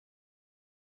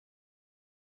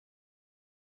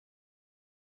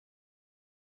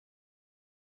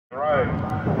Road,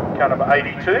 car number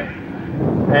 82,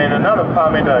 and another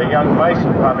parmenter, young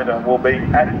Mason parmenter, will be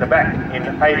at the back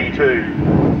in 82.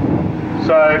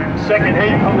 So second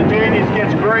heat on the juniors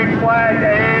gets green flag,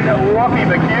 and Rocky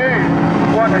McHugh,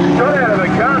 like a shot out of a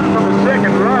gun from the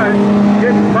second row,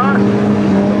 gets past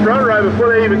the front row before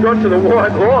they even got to the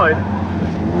white line,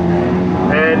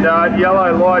 and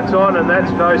yellow lights on, and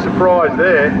that's no surprise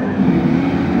there.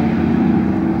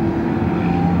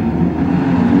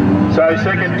 So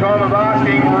second time of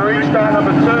asking, restart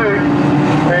number 2,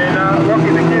 and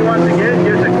Rocky McHugh once again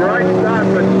gives a great start,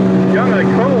 but young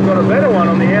O'Connell got a better one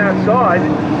on the outside,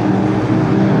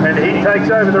 and he takes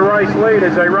over the race lead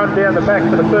as they run down the back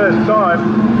for the first time,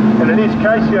 and it is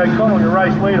Casey O'Connell, your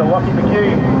race leader. Rocky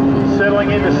McHugh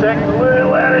settling into second, a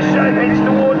little out of shape, heads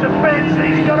towards the fence,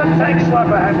 he's got a tank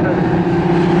slapper happening.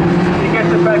 He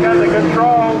gets it back under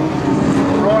control,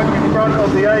 right in front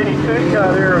of the 82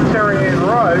 car there of Terry Ann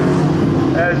Road,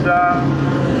 as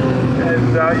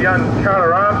young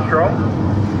Carter Armstrong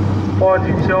finds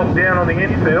himself down on the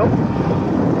infield.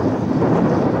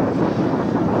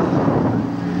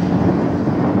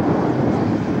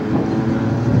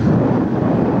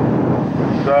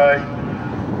 So,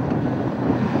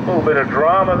 a little bit of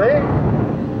drama there.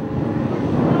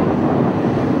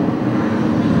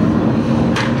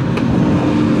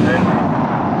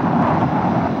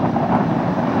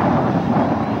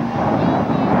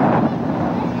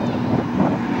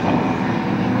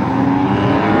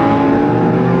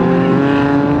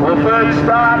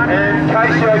 Start, and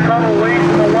Casey O'Connell leads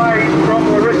them away from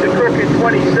Larissa Cook in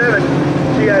 27.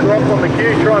 She had Lachlan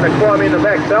McHugh trying to climb in the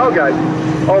back tailgate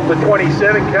of the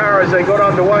 27 car as they got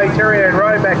underway. Terry Ann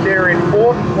Rowe back there in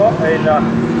fourth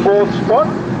spot,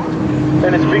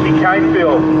 and it's Vicky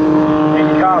Canefield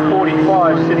in car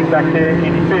 45 sitting back there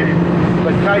in fifth.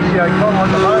 But Casey O'Connell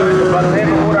at the moment, but then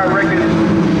the auto record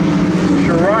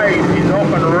charade is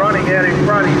off and running out in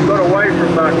front. He's got away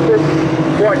from Cook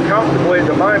quite comfortably at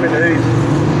the moment, who's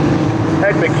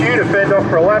had McHugh to fend off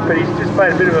for a lap, but he's just made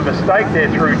a bit of a mistake there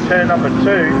through turn number 2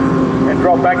 and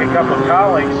dropped back a couple of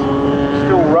car lengths.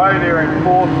 Still Rowe there in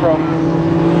fourth from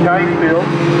Canefield.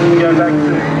 We go back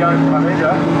to young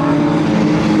Parmenter.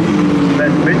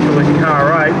 That's Mitchell in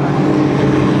car 8.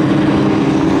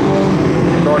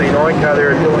 99 car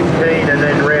there at Dylan Keane, and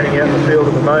then rounding out the field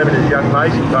at the moment is young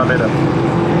Mason Parmenter.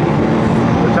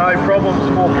 No problems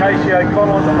for Casey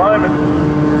O'Connell at the moment.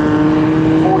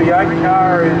 48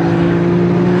 car is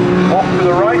off to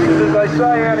the races, as they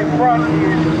say, out in front. He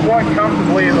is quite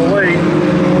comfortably in the lead.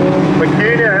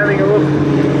 McHugh now having a look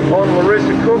on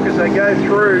Larissa Cook as they go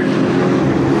through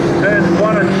turns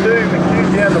 1 and 2.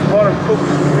 McHugh down the bottom,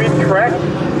 Cook's mid-track. A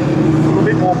little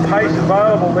bit more pace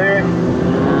available there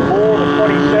for the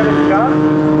 27 car.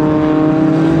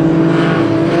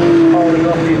 Holding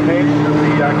off the advance of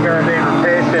the Caravan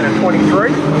Repair Centre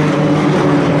 23.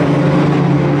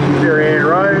 Terry Ann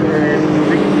Rowe and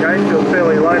Vicky Canefield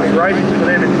fairly lonely races for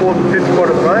them in 4th and 5th spot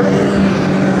at the moment.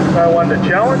 No one to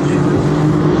challenge.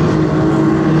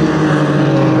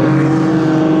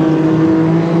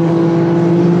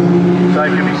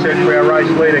 Same can be said for our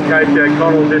race leader, Casey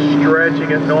O'Connell, just stretching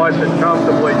it nice and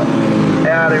comfortably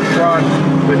out in front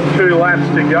with 2 laps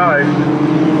to go.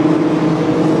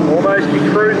 Almost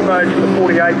in cruise mode for the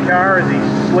 48 car as he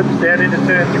slips down into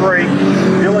turn 3.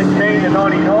 Dylan Keane at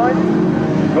 99.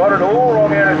 Got it all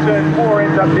wrong out of turn 4,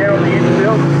 ends up down on the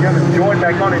infield. He's going to join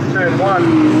back on in turn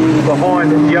 1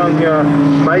 behind young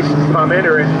Mason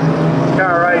Parmenter in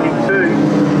car 82.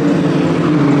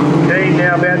 Keane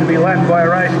now about to be lapped by a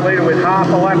race leader with half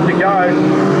a lap to go.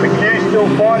 McHugh still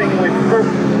fighting with Cook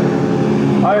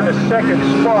over second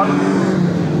spot.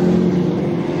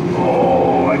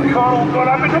 Oh, O'Connell got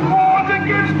up in the boards and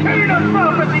gives Keane a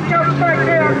thump as he comes back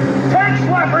down. Tank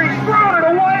slapper, he's thrown it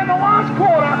away in the last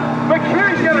quarter.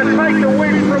 McHugh's going to take the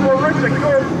win from Larissa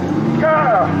Cook.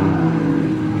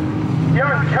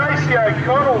 Young Casey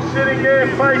O'Connell sitting there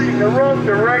facing the wrong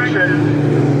direction.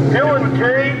 Dylan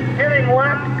Keane getting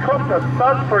lapped, copped a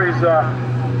thud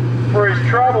for his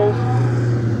troubles.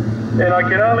 And I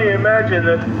can only imagine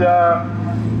that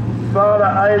Father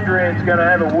Adrian's going to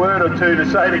have a word or two to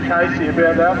say to Casey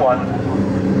about that one.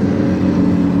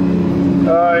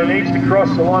 He needs to cross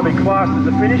the line, be classed as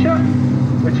a finisher,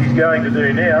 which he's going to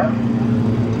do now.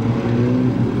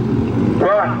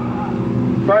 Right,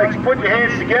 folks, put your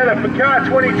hands together for car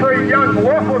 23, young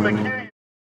Lachlan McHugh.